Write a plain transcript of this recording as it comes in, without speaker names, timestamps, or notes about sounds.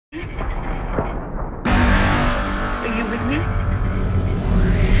Are you with me?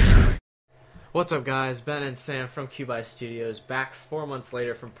 What's up, guys? Ben and Sam from Cubi Studios, back 4 months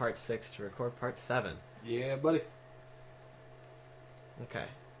later from part 6 to record part 7. Yeah, buddy. Okay.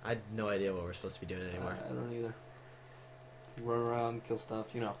 I had no idea what we're supposed to be doing anymore. I don't either. Run around, kill stuff,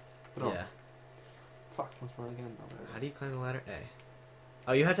 you know. Yeah. Fuck, let's run again. Oh, How do you climb the ladder? A.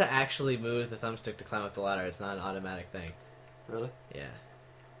 Oh, you have to actually move the thumbstick to climb up the ladder. It's not an automatic thing. Really? Yeah.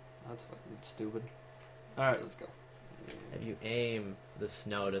 That's fucking stupid. Alright, let's go. If you aim, the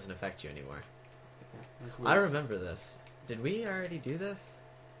snow doesn't affect you anymore. Yeah, that's I weird. remember this. Did we already do this?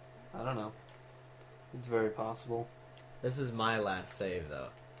 I don't know. It's very possible. This is my last save, though.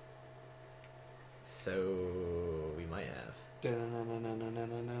 So, we might have.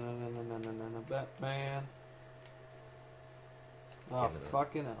 Batman. Oh, Give it a-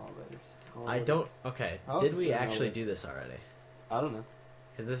 fucking elevators. I don't... Okay, Oh, did this we is an actually elevator. do this already? I don't know.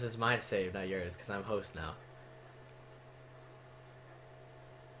 Because this is my save, not yours, because I'm host now.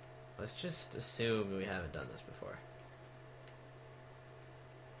 Let's just assume we haven't done this before.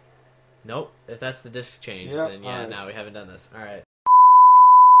 Nope. If that's the disc change, Yep, then yeah, alright. no, we haven't done this. Alright.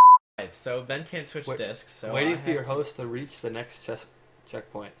 Alright, so Ben can't switch Wait- discs, so Waiting I for your have to- host to reach the next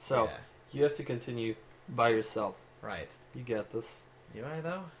checkpoint. So, Yeah, you have to continue by yourself. right. You get this. Do I,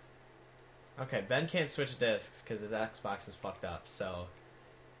 though? Okay, Ben can't switch discs because his Xbox is fucked up, so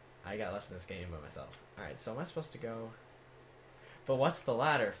I got left in this game by myself. Alright, so am I supposed to go... But what's the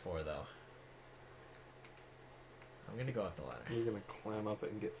ladder for, though? I'm gonna go up the ladder. You're gonna climb up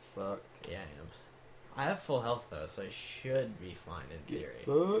it and get fucked. Yeah, I am. I have full health, though, so I should be fine in theory. Get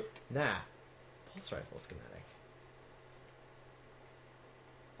fucked. Nah. Pulse rifle schematic.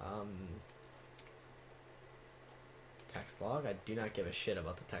 Text log? I do not give a shit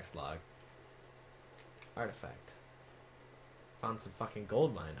about the text log. Artifact. Found some fucking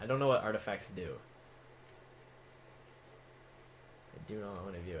gold mine. I don't know what artifacts do. I do not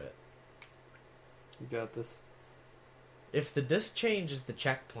want to view it. You got this. If the disc change is the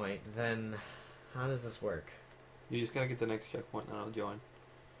checkpoint, then how does this work? You just gotta get the next checkpoint and I'll join.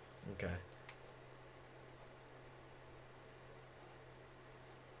 Okay.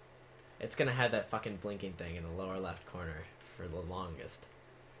 It's gonna have that fucking blinking thing in the lower left corner for the longest.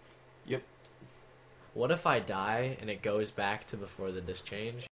 Yep. What if I die and it goes back to before the disc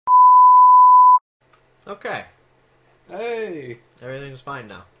change? Okay. Hey! Everything's fine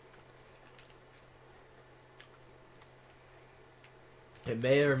now. It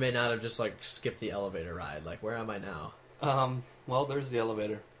may or may not have just like skipped the elevator ride. Like, where am I now? Well, there's the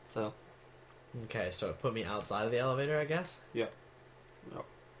elevator, so. Okay, so it put me outside of the elevator, I guess? Yep.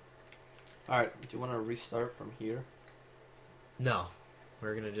 Alright, do you want to restart from here? No.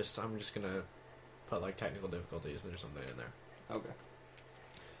 I'm just gonna put like technical difficulties or something in there. Okay.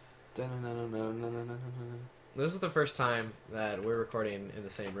 This is the first time that we're recording in the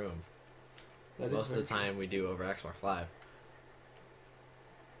same room. That Most is of the very time we do over Xbox Live.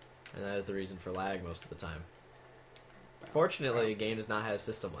 And that is the reason for lag most of the time. Fortunately, the game does not have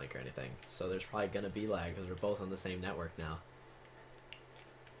system link or anything, so there's probably going to be lag because we're both on the same network now.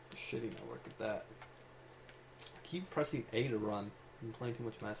 shitty network at that. I keep pressing A to run. I'm playing too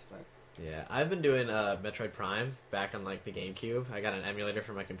much Mass Effect. Yeah, I've been doing Metroid Prime back on like the GameCube. I got an emulator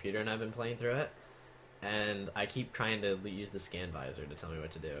for my computer and I've been playing through it. And I keep trying to use the scan visor to tell me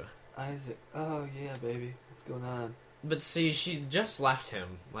what to do. Isaac. Oh, yeah, baby. What's going on? But see, she just left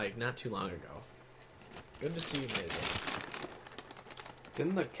him, like, not too long ago. Good to see you made it.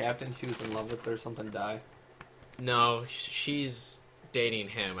 Didn't the captain she was in love with or something die? No, she's dating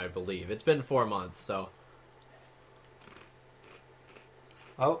him, I believe. It's been 4 months, so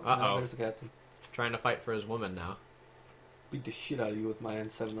Oh, Uh-oh. no, there's the captain. trying to fight for his woman now. Beat the shit out of you with my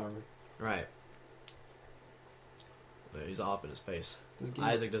N7 armor. Right. He's all up in his face. This game,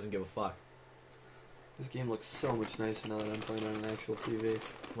 Isaac doesn't give a fuck. This game looks so much nicer now that I'm playing on an actual TV.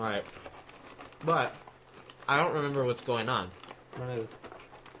 Right. But I don't remember what's going on. Right.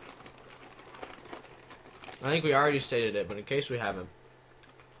 I think we already stated it, but in case we haven't,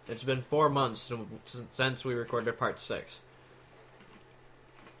 it's been 4 months since we recorded part 6.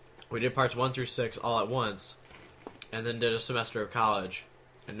 We did parts 1 through 6 all at once, and then did a semester of college,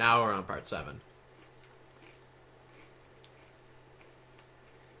 and now we're on part 7.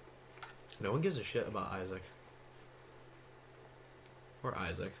 No one gives a shit about Isaac. Or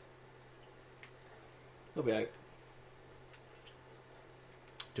Isaac. He'll be alright.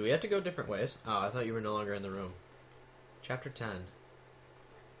 Do we have to go different ways? Oh, I thought you were no longer in the room. Chapter 10.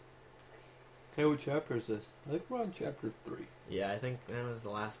 Hey, what chapter is this? I think we're on chapter 3. Yeah, I think that was the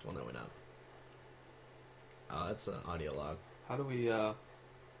last one that went up. Oh, that's an audio log. How do we,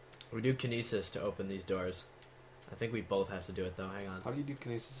 We do kinesis to open these doors. I think we both have to do it though. Hang on. How do you do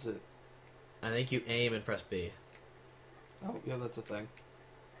kinesis? I think you aim and press B. Oh, yeah, that's a thing.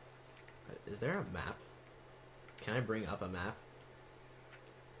 Is there a map? Can I bring up a map?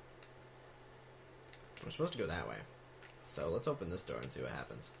 We're supposed to go that way. So let's open this door and see what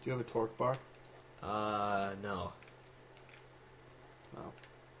happens. Do you have a torque bar? No. Oh.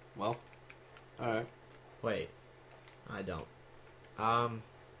 Well. Alright. Wait. I don't.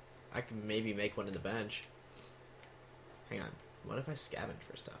 I can maybe make one in the bench. Hang on. What if I scavenge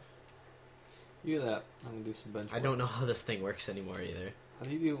for stuff? You do that. I'm gonna do some bench I work. don't know how this thing works anymore either. How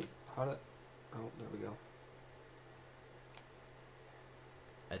do you do... How do... Oh, there we go.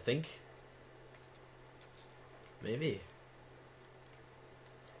 I think. Maybe.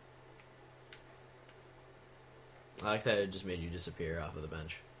 I like that it just made you disappear off of the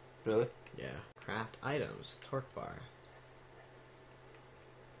bench. Really? Yeah. Craft items. Torque bar.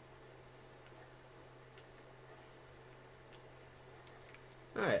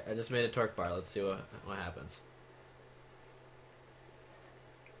 Alright, I just made a torque bar. Let's see what happens.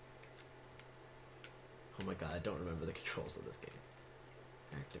 Oh my god, I don't remember the controls of this game.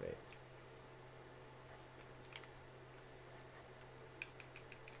 Activate.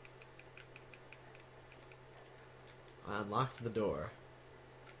 I unlocked the door.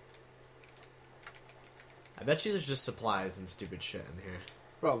 I bet you there's just supplies and stupid shit in here.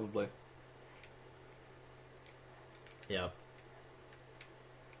 Probably. Yep.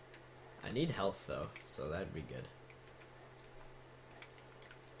 I need health though, so that'd be good.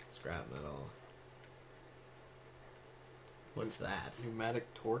 Scrap metal. What's that?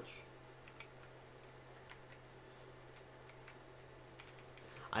 Pneumatic torch?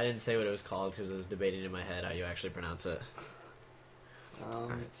 I didn't say what it was called because I was debating in my head how you actually pronounce it.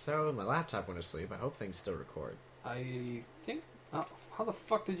 Alright, so my laptop went to sleep. I hope things still record. I think... Oh, how the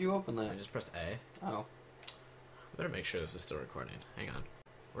fuck did you open that? I just pressed A. Oh. Better make sure this is still recording. Hang on.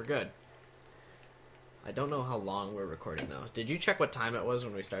 We're good. I don't know how long we're recording though. Did you check what time it was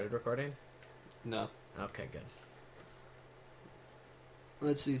when we started recording? No. Okay, good.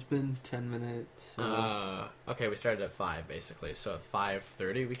 Let's see, it's been 10 minutes. So... Okay, we started at 5 basically. So at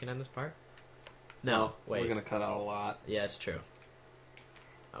 5:30 we can end this part? No, wait. We're gonna cut out a lot. Yeah, it's true.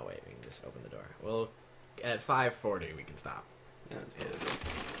 Oh wait, we can just open the door. Well, at 5:40 we can stop. Yeah, that's what it is.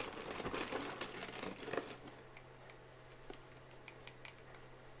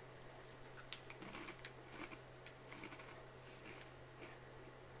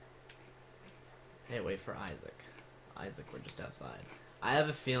 Hey, wait for Isaac. Isaac, we're just outside. I have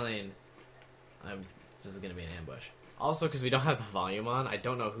a feeling this is gonna be an ambush. Also, because we don't have the volume on, I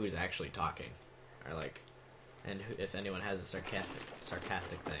don't know who's actually talking, or like, and if anyone has a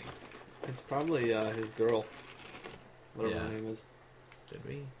sarcastic thing. It's probably his girl. Whatever Yeah. her name is. Did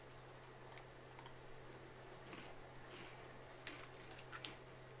we?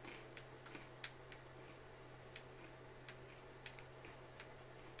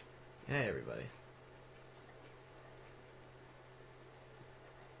 Hey, everybody.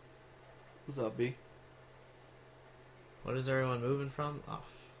 What's up, B? What is everyone moving from? Oh.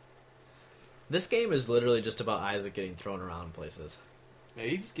 This game is literally just about Isaac getting thrown around places. Yeah,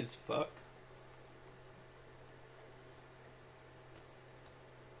 he just gets fucked.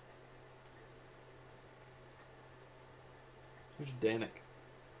 Who's Danik?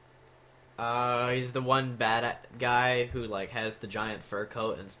 He's the one bad guy who, like, has the giant fur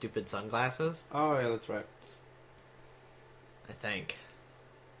coat and stupid sunglasses. Oh, yeah, that's right. I think.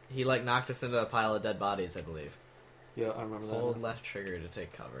 He, like, knocked us into a pile of dead bodies, I believe. Yeah, I remember that. Hold left trigger to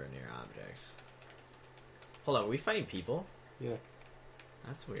take cover near objects. Hold on, are we fighting people? Yeah.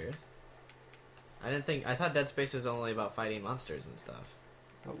 That's weird. I thought Dead Space was only about fighting monsters and stuff.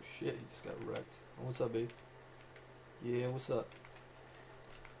 Oh, shit, he just got wrecked. Oh, what's up, B? Yeah, what's up?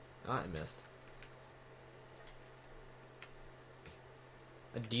 Oh, I missed.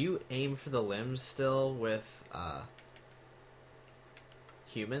 Do you aim for the limbs still with,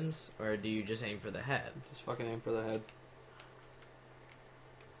 humans? Or do you just aim for the head? Just fucking aim for the head.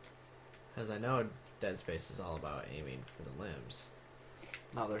 Because I know Dead Space is all about aiming for the limbs.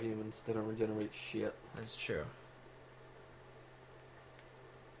 No, they're humans. They don't regenerate shit. That's true.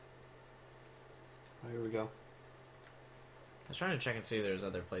 Oh, here we go. I was trying to check and see if there's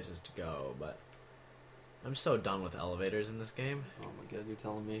other places to go, but I'm so done with elevators in this game. Oh my god, you're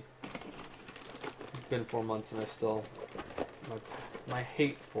telling me. It's been 4 months and I still... My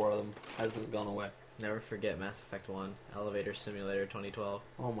hate for them hasn't gone away. Never forget Mass Effect 1, Elevator Simulator 2012.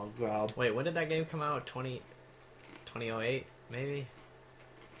 Oh my god. Wait, when did that game come out? 2008, maybe?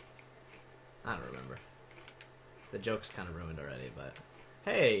 I don't remember. The joke's kind of ruined already, but...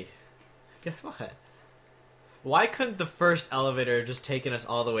 Hey! Guess what? Why couldn't the first elevator have just taken us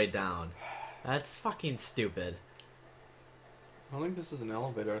all the way down? That's fucking stupid. I don't think this is an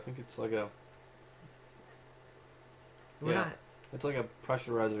elevator. I think it's like a... We're not, It's like a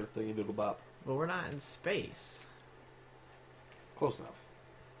pressurizer thingy doodle bop. but we're not in space. Close enough.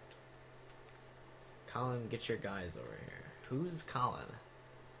 Colin, get your guys over here. Who's Colin?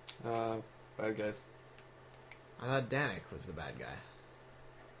 Bad guys. I thought Danik was the bad guy.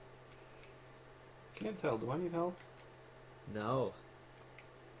 Can't tell. Do I need health? No.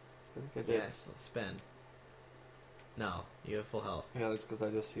 I think I did. Yes, let's spin. No, you have full health. Yeah, that's because I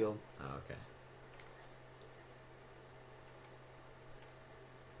just healed. Oh, okay.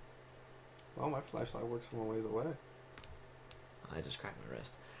 Oh, my flashlight works from a ways away. I just cracked my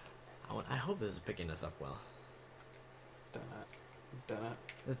wrist. I hope this is picking us up well. Done it. Done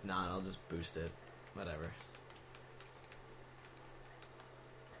it. If not, I'll just boost it. Whatever.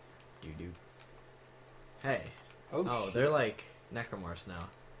 You do. Hey. Oh, shit. They're like necromorphs now.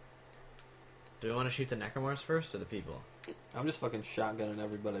 Do we want to shoot the necromorphs first or the people? I'm just fucking shotgunning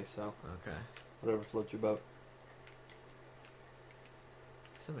everybody, so Okay. whatever floats your boat.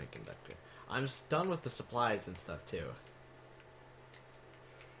 Semiconductor. I'm done with the supplies and stuff too.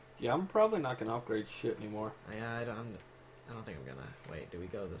 Yeah, I'm probably not gonna upgrade shit anymore. Yeah, I don't think I'm gonna. Wait, do we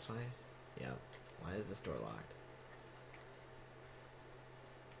go this way? Yep. Why is this door locked?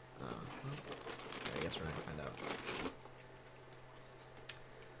 Oh, well, I guess we're not gonna find out.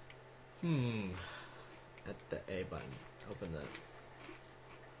 At the A button. Open the...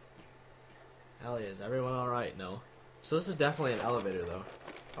 Ellie, is everyone alright? No. So this is definitely an elevator, though.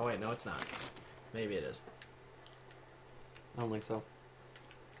 Oh, wait, no, it's not. Maybe it is. I don't think so.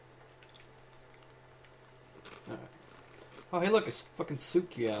 Alright. Oh, hey, look, it's fucking suit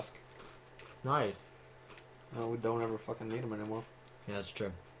kiosk. Nice. No, we don't ever fucking need them anymore. Yeah, that's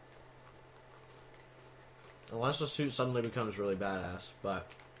true. Unless the suit suddenly becomes really badass, but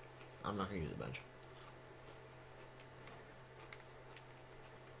I'm not gonna use a bench.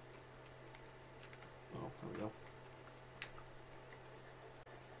 Oh, there we go.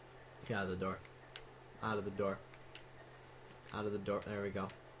 Get out of the door. Out of the door. Out of the door. There we go.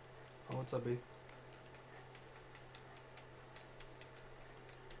 Oh, what's up, B?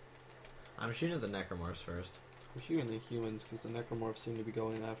 I'm shooting at the necromorphs first. I'm shooting the humans because the necromorphs seem to be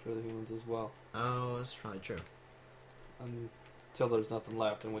going after the humans as well. Oh, that's probably true. Until there's nothing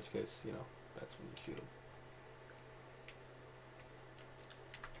left, in which case, you know, that's when you shoot them.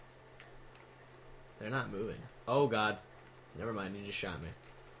 They're not moving. Oh, God. Never mind, you just shot me.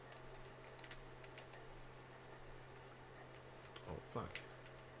 Oh, fuck.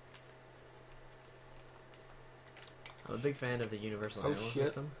 I'm a big fan of the universal ammo shit.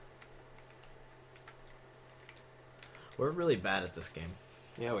 system. We're really bad at this game.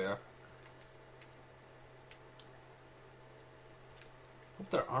 Yeah, we are. Hope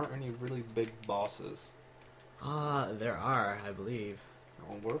there aren't any really big bosses. There are, I believe.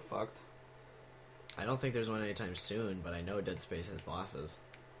 Oh, we're fucked. I don't think there's one anytime soon, but I know Dead Space has bosses.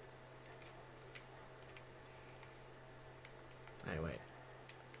 Hey, wait.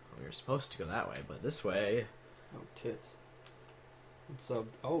 We were supposed to go that way, but this way... Oh, tits. What's up?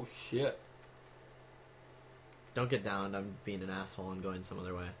 Oh, shit. Don't get downed, I'm being an asshole and going some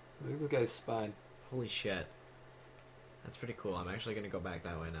other way. Look at this guy's spine. Holy shit. That's pretty cool. I'm actually gonna go back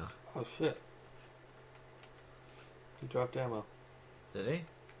that way now. Oh, shit. He dropped ammo. Did he?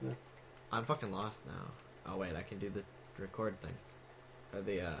 Yeah. I'm fucking lost now. Oh wait, I can do the record thing. Or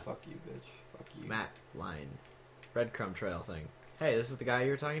the Fuck you, bitch. Fuck you. map line. Breadcrumb trail thing. Hey, this is the guy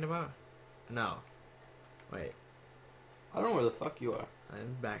you were talking about? No. Wait. I don't know where the fuck you are.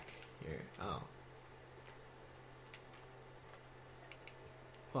 I'm back here. Oh.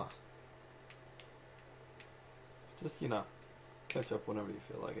 Huh. Just, you know, catch up whenever you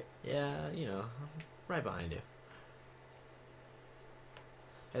feel like it. Yeah, you know, I'm right behind you.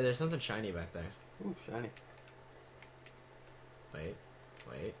 Hey, there's something shiny back there. Ooh, shiny. Wait.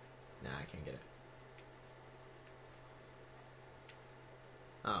 Nah, I can't get it.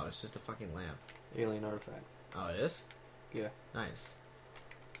 Oh, it's just a fucking lamp. Alien artifact. Oh, it is? Yeah. Nice.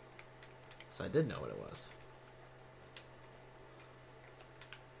 So I did know what it was.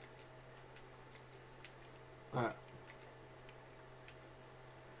 Alright.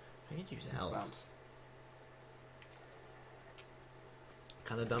 I could use health. Bounce.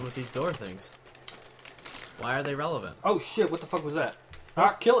 Kind of done with these door things. Why are they relevant? Oh shit, what the fuck was that?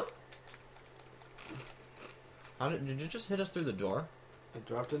 Ah, kill it! How did you just hit us through the door? It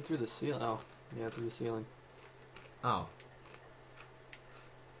dropped in through the ceiling. Oh, yeah, through the ceiling. Oh.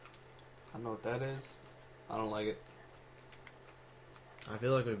 I don't know what that is. I don't like it. I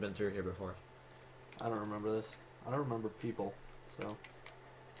feel like we've been through here before. I don't remember this. I don't remember people, so...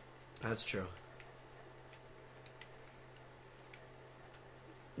 That's true.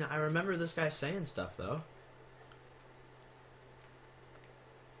 Now, I remember this guy saying stuff, though.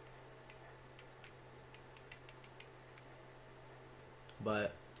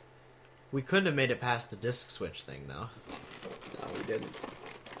 But we couldn't have made it past the disc switch thing, though. No, we didn't.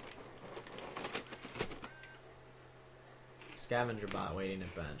 Scavenger bot waiting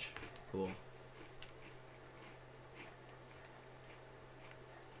at bench. Cool.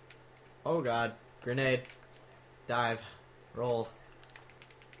 Oh god. Grenade. Dive. Roll.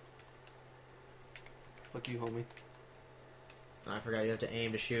 Fuck you, homie. I forgot you have to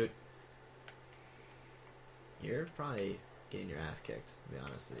aim to shoot. You're probably getting your ass kicked, to be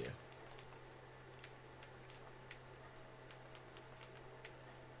honest with you.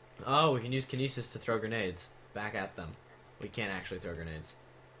 Oh, we can use kinesis to throw grenades back at them. We can't actually throw grenades.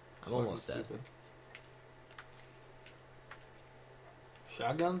 I'm almost dead. Stupid.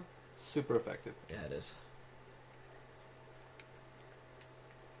 Shotgun? Super effective. Yeah, it is.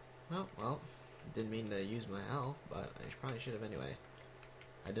 Oh, well, didn't mean to use my health, but I probably should have anyway.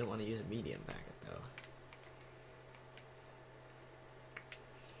 I didn't want to use a medium packet, though.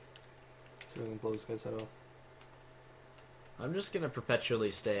 So we can blow this guy's head off. I'm just gonna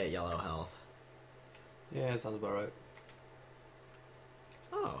perpetually stay at yellow health. Yeah, sounds about right.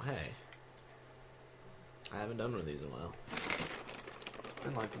 Oh, hey. I haven't done one of these in a while.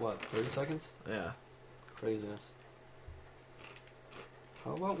 In like, what, 30 seconds? Yeah. Craziness.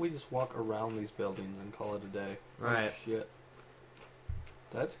 How about we just walk around these buildings and call it a day? Right. Oh, shit.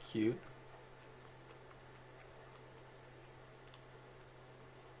 That's cute.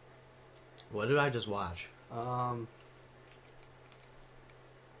 What did I just watch?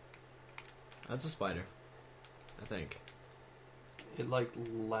 That's a spider. I think. It like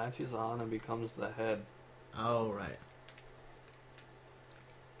latches on and becomes the head. Oh, right.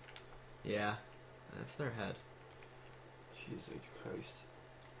 Yeah. That's their head. Jesus Christ.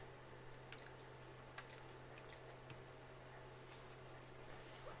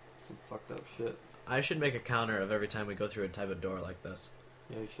 Some fucked up shit. I should make a counter of every time we go through a type of door like this.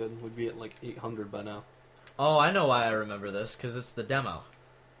 Yeah, you should. We'd be at like 800 by now. Oh, I know why I remember this, because it's the demo.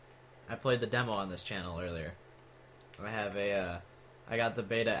 I played the demo on this channel earlier. I got the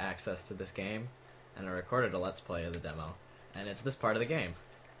beta access to this game, and I recorded a Let's Play of the demo, and it's this part of the game.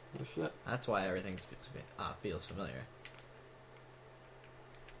 Oh shit. That's why everything feels familiar.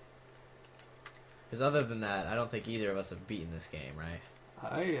 Because other than that, I don't think either of us have beaten this game, right?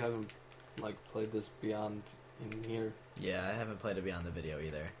 I haven't like played this beyond in here. Yeah, I haven't played it beyond the video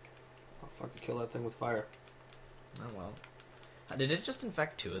either. I'll fucking kill that thing with fire. Oh well. Did it just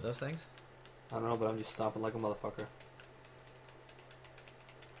infect 2 of those things? I don't know, but I'm just stomping like a motherfucker.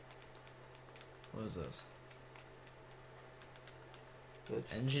 What is this? Bitch.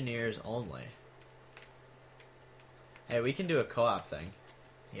 Engineers only. Hey, we can do a co-op thing.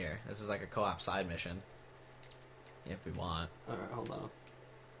 Here, this is like a co-op side mission. If we want. Alright, hold on.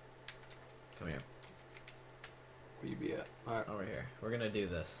 Come here. Where you be at? Alright. Over here. We're gonna do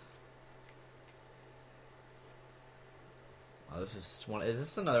this. Oh, this is one. Is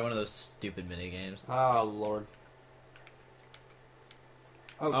this another one of those stupid mini games? Oh, Lord.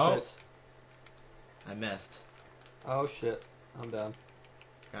 Oh. Tits. I missed. Oh, shit. I'm down.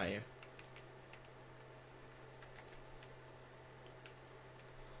 Got you.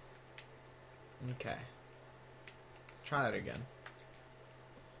 Okay. Try that again.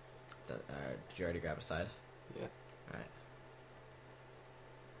 Did you already grab a side? Yeah.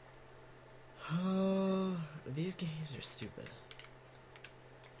 Alright. These games are stupid.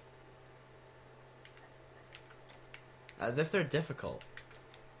 As if they're difficult.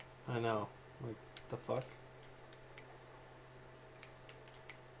 I know. Like, the fuck?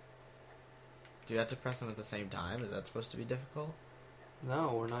 Do you have to press them at the same time? Is that supposed to be difficult?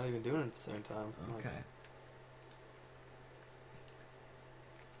 No, we're not even doing it at the same time. Okay. Like,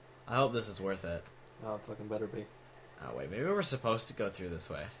 I hope this is worth it. oh, it fucking better be. Oh wait, maybe we're supposed to go through this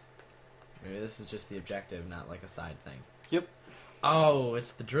way. Maybe this is just the objective, not like a side thing. Yep. Oh,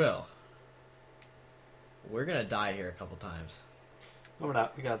 it's the drill. We're gonna die here a couple times. No, we're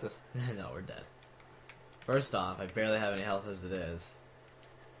not. We got this. No, we're dead. First off, I barely have any health as it is.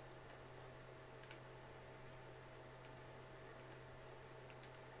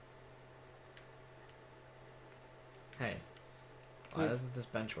 Hey, why doesn't this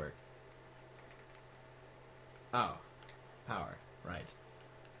bench work? Oh, power, right.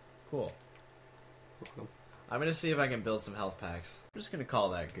 Cool. Welcome. I'm gonna see if I can build some health packs. I'm just gonna call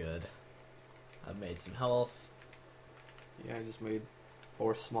that good. I've made some health. Yeah, I just made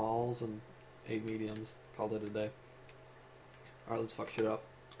 4 smalls and 8 mediums. Called it a day. Alright, let's fuck shit up.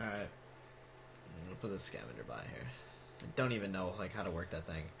 Alright. I'm gonna put the scavenger by here. I don't even know like how to work that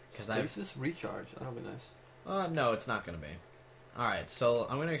thing. Stasis recharge. That'll be nice. No, it's not gonna be. Alright, so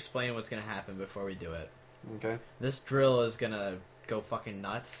I'm gonna explain what's gonna happen before we do it. Okay. This drill is gonna go fucking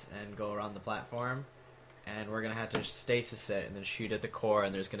nuts and go around the platform. And we're gonna have to stasis it and then shoot at the core,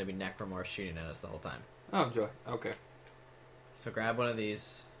 and there's gonna be necromorphs shooting at us the whole time. Oh, joy. Okay. So grab one of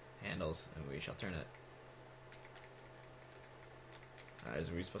these handles and we shall turn it.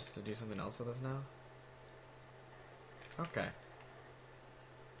 Is we supposed to do something else with this now? Okay.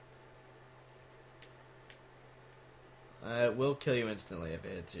 It will kill you instantly if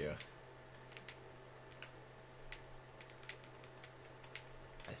it hits you.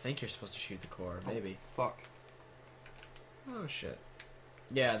 I think you're supposed to shoot the core, maybe. Oh, fuck. Oh shit.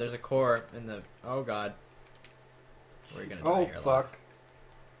 Yeah, there's a core in the... Oh god. We're gonna die Oh, here a lot. fuck.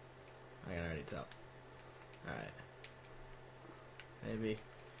 I can already tell. Alright. Maybe.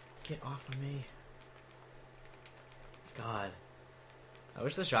 Get off of me. God. I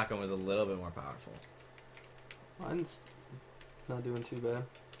wish the shotgun was a little bit more powerful. Mine's not doing too bad.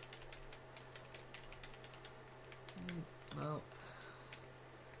 Well.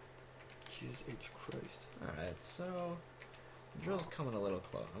 Jesus H. Christ. Alright, so... The drill's coming a little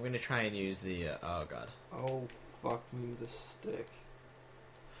close. I'm gonna try and use the... oh god. Oh, fuck me with a stick.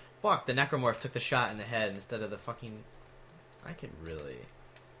 Fuck, the necromorph took the shot in the head instead of the fucking... I could really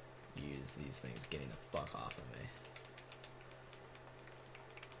use these things getting the fuck off of me.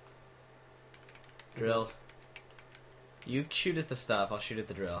 Drill. You shoot at the stuff, I'll shoot at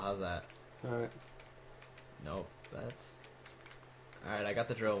the drill. How's that? Alright. Nope, that's... Alright, I got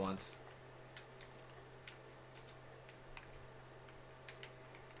the drill once.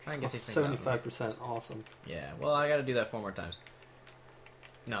 Try and get these things off of me. 75% awesome. Yeah, well, I gotta do that 4 more times.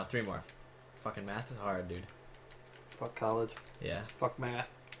 No, 3 more. Fucking math is hard, dude. Fuck college. Yeah. Fuck math.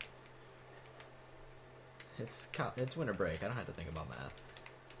 It's winter break. I don't have to think about math.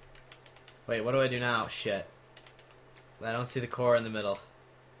 Wait, what do I do now? Shit. I don't see the core in the middle.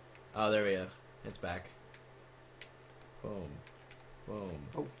 Oh, there we go. It's back. Boom. Boom.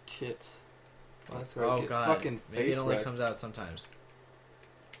 Oh, tits. Oh, That's where I get god. fucking Maybe face it only wrecked. comes out sometimes.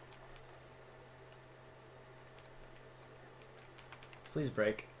 Please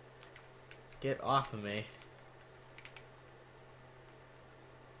break. Get off of me.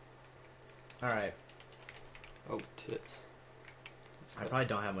 Alright. Oh, tits. I probably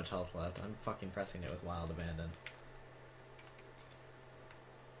don't have much health left. I'm fucking pressing it with Wild Abandon.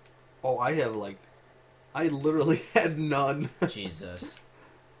 Oh, I have like... I literally had none. Jesus.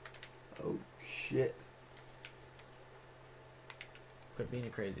 Oh, shit. Quit being a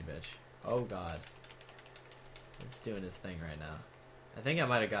crazy bitch. Oh god. It's doing his thing right now. I think I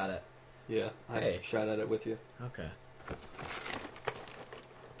might have got it. Yeah, I Hey. shot at it with you. Okay.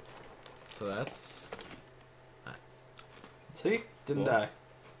 So that's... See? Didn't Well- die.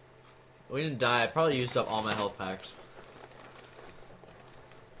 We didn't die. I probably used up all my health packs.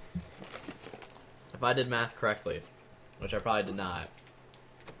 If I did math correctly, which I probably did not,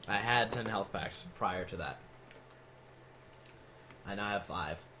 I had 10 health packs prior to that. I now have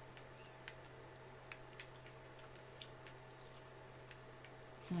 5.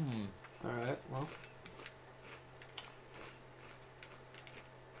 Alright, well.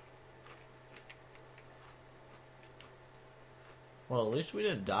 Well, at least we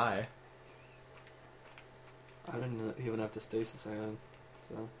didn't die. I didn't even have to stasis on,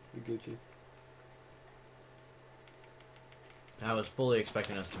 so you're Gucci. I was fully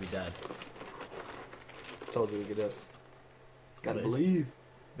expecting us to be dead. Told you we could do it. Gotta Really? believe.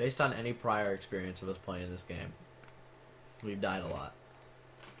 Based on any prior experience of us playing this game, we've died a lot.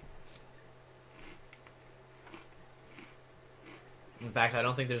 In fact, I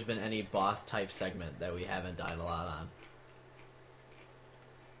don't think there's been any boss type segment that we haven't died a lot on.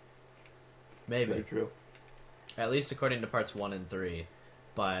 Maybe. Very true. At least according to parts 1 and 3.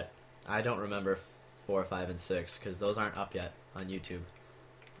 But I don't remember 4, 5, and 6 because those aren't up yet on YouTube.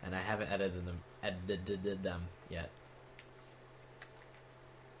 And I haven't edited them yet.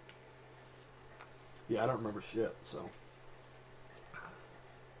 Yeah, I don't remember shit, so.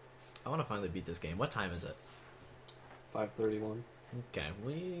 I want to finally beat this game. What time is it? 5:31. Okay,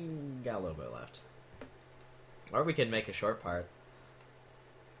 we got a little bit left. Or we can make a short part.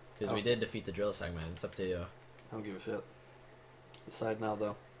 Because we did defeat the drill segment. It's up to you. I don't give a shit. Decide now,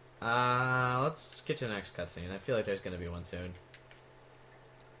 though. Let's get to the next cutscene. I feel like there's going to be one soon.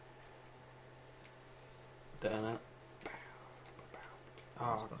 Damn it.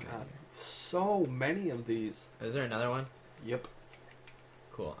 Oh, behind God. you. So many of these. Is there another one? Yep.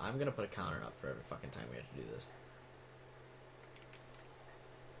 Cool. I'm gonna put a counter up for every fucking time we have to do this.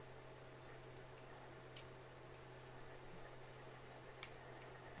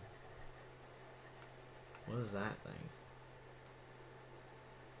 What is that thing?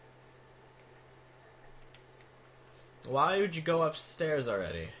 Why would you go upstairs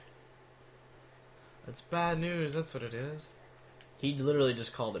already? That's bad news, that's what it is. He literally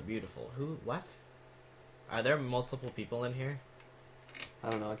just called it beautiful. Who? What? Are there multiple people in here? I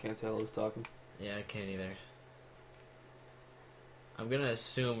don't know, I can't tell who's talking. Yeah, I can't either. I'm gonna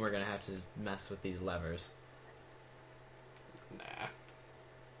assume we're gonna have to mess with these levers. Nah.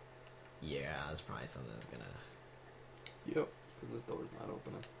 Yeah, that's probably something that's gonna... Yep, because this door's not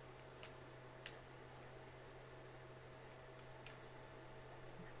opening.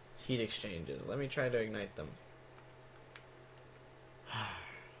 Heat exchanges. Let me try to ignite them.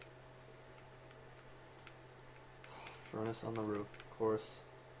 Furnace on the roof, of course.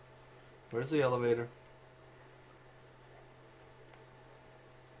 Where's the elevator?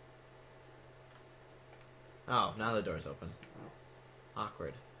 Oh, now the door's open. Oh.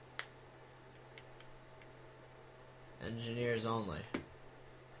 Awkward. Engineers only.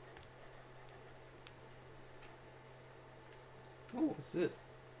 Oh, what's this?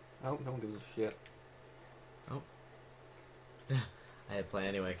 Oh, no one gives a shit. Oh. I had to play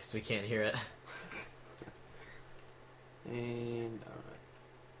anyway, because we can't hear it. And, alright.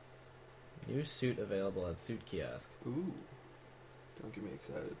 New suit available at suit kiosk. Ooh. Don't get me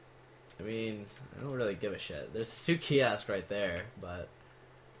excited. I mean, I don't really give a shit. There's a suit kiosk right there, but...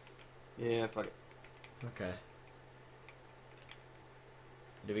 Yeah, fuck it. Okay.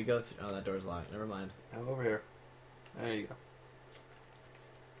 Did we go through... Oh, that door's locked. Never mind. Now over here. There you go.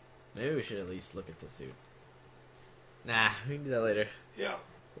 Maybe we should at least look at the suit. Nah, we can do that later. Yeah.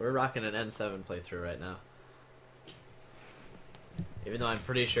 We're rocking an N7 playthrough right now. Even though I'm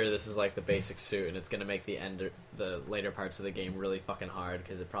pretty sure this is like the basic suit, and it's gonna make the later parts of the game really fucking hard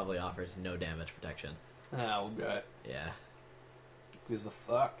because it probably offers no damage protection. Ah, we'll get it. Yeah, Who's the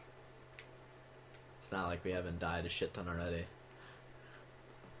fuck? it's not like we haven't died a shit ton already.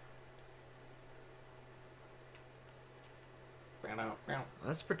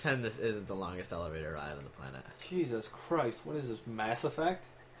 Let's pretend this isn't the longest elevator ride on the planet. Jesus Christ, what is this, Mass Effect?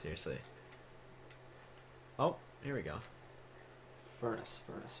 Seriously. Oh, here we go. Furnace,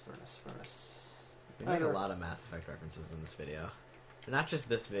 furnace, furnace, furnace. We make a lot of Mass Effect references in this video. And not just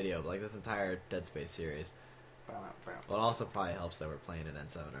this video, but like this entire Dead Space series. Well, it also probably helps that we're playing an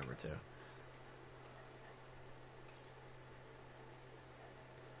N7 Armor too.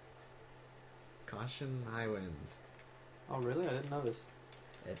 Caution, high winds. Oh really? I didn't notice.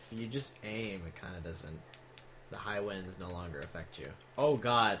 If you just aim, it kind of doesn't... The high winds no longer affect you. Oh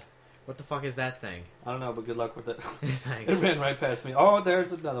god. What the fuck is that thing? I don't know, but good luck with it. Thanks. It ran right past me. Oh,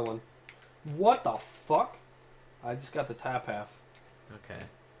 there's another one. What the fuck? I just got the tap half. Okay.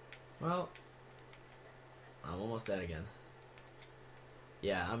 Well, I'm almost dead again.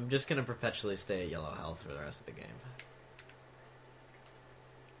 Yeah, I'm just gonna perpetually stay at yellow health for the rest of the game.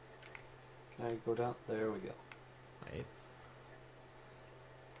 Can I go down? There we go. Wait.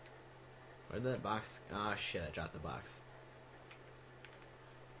 Where'd that box... Oh shit, I dropped the box.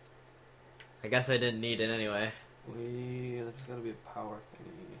 I guess I didn't need it anyway. There's gotta be a power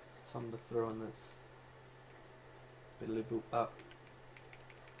thingy. Something to throw in this. Biddly boop up.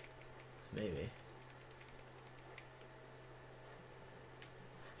 Maybe.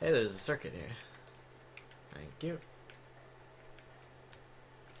 Hey, there's a circuit here. Thank you.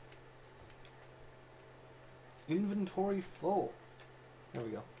 Inventory full. There we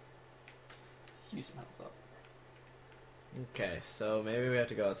go. Use my health up. Okay, so maybe we have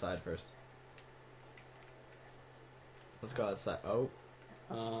to go outside first. Let's go outside. Oh,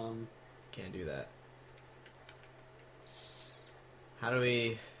 can't do that. How do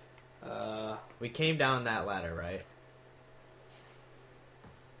we... We came down that ladder, right?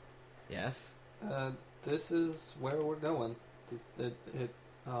 Yes? This is where we're going. This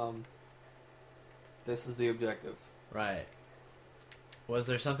is the objective. Right. Was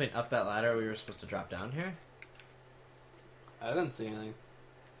there something up that ladder we were supposed to drop down here? I didn't see anything.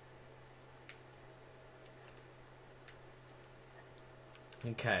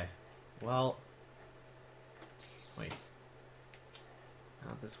 Okay. Well... Wait.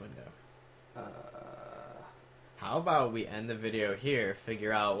 Out this window. How about we end the video here,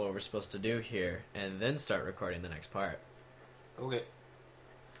 figure out what we're supposed to do here, and then start recording the next part. Okay.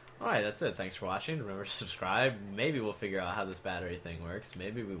 Alright, that's it. Thanks for watching. Remember to subscribe. Maybe we'll figure out how this battery thing works.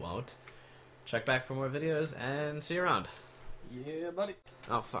 Maybe we won't. Check back for more videos, and see you around. Yeah, buddy.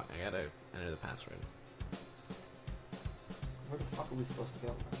 Oh, fuck. I gotta enter the password. Where the fuck are we supposed to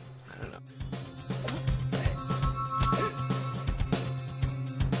go? I don't know.